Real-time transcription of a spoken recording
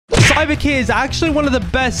Cyber Kit is actually one of the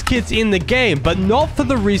best kits in the game, but not for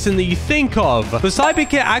the reason that you think of. The Cyber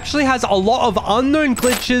Kit actually has a lot of unknown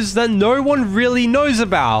glitches that no one really knows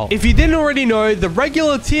about. If you didn't already know, the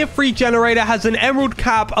regular tier 3 generator has an emerald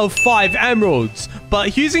cap of 5 emeralds,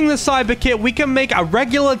 but using the Cyber Kit, we can make a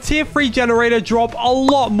regular tier 3 generator drop a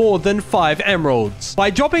lot more than 5 emeralds. By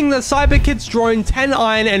dropping the Cyber Kit's drone 10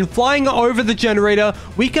 iron and flying over the generator,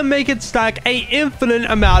 we can make it stack an infinite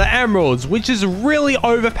amount of emeralds, which is really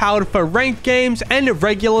overpowered for ranked games and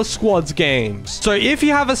regular squads games. So if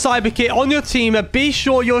you have a Cyber Kit on your team, be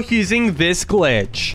sure you're using this glitch.